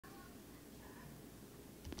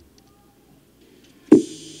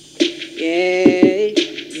Yeah,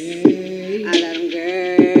 I love them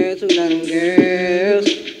girls, who love them girls.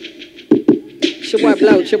 It's your boy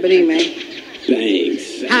Blow, Triple D, man.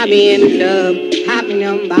 Thanks. I be in the club, hopping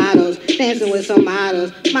them bottles, dancing with some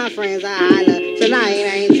models. My friends are holler. Tonight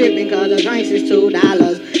I ain't tripping cause the drinks is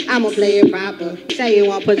 $2. I'ma play it proper. Say you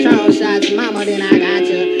want Patron shots, mama, then I got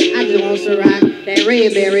you. I just want Ciroc, that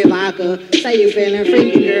red berry vodka. Say you feeling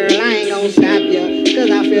freaky, girl, I ain't gon' stop you.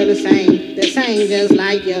 Cause I feel the same just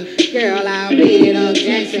like you. Girl, I'll beat it up,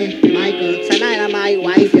 Jackson, Michael. Tonight I might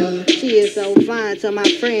wife you. She is so fine, to my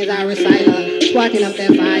friends I recite her. Sparking up that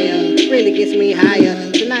fire, really gets me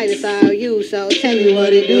higher. Tonight it's all you, so tell me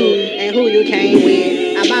what it do and who you came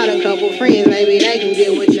with. I bought a couple friends, maybe they can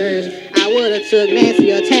get with yours. I would've took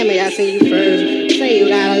Nancy or Tammy, I seen you first. Say you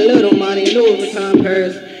got a little money, Louis Vuitton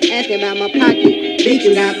purse. Asking about my pocket, bitch,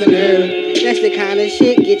 you got the nerve. That's the kind of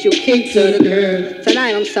shit get you kicked to the curb.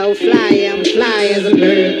 Tonight I'm so fly, yeah, I'm fly as a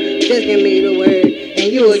bird. Just give me the word,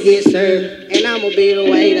 and you will get served. And I'ma be the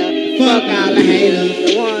waiter. Fuck all the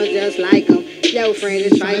haters, the ones just like them. Your friend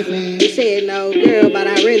is trifling. You said no, girl, but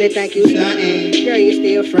I really think you stuntin'. Girl, you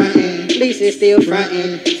still frontin'. Lisa's still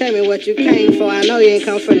frontin'. Tell me what you came for, I know you ain't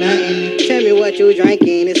come for nothing. Tell me what you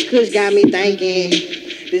drinking. This kush got me thinking.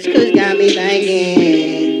 This kush got me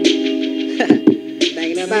thinking.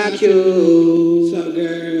 Thinking about you. So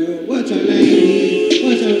girl, what your name is?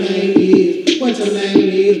 What your name is? What your name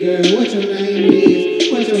is, girl? What your name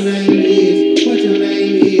is? What your name is? What your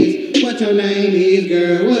name is? What your name is,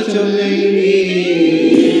 girl? What your name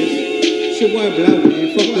is? It's your boy Blow,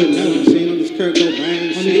 man. Fuck with Blow. Seen on this Kurt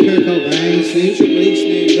Cobain shit. On this Kurt Cobain shit. Triple E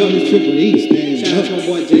stand up. This Triple E stand up. Shout out to my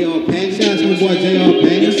boy J.R. Patton. Shout out to my boy J.R.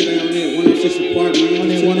 Patton. Yesterday on that 106 Park, man. On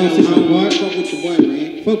that 106 Park. Fuck with your boy,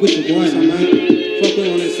 man. Fuck with your boy, man. Fuck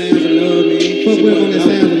with on that Sounds of Love, man. Fuck with on that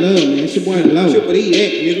Sounds of Love, man. It's your boy Blow. Triple E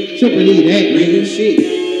that, nigga. Triple E that, nigga. Shit.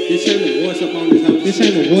 This ain't a voice up on this house. This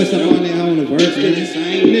ain't a voice up on that on the verse, man. Still the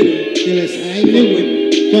same nigga. Still the same nigga.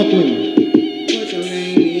 Fuck with me. What your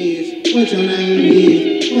name is? What your name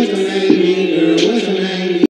is? What your name is, girl? What your name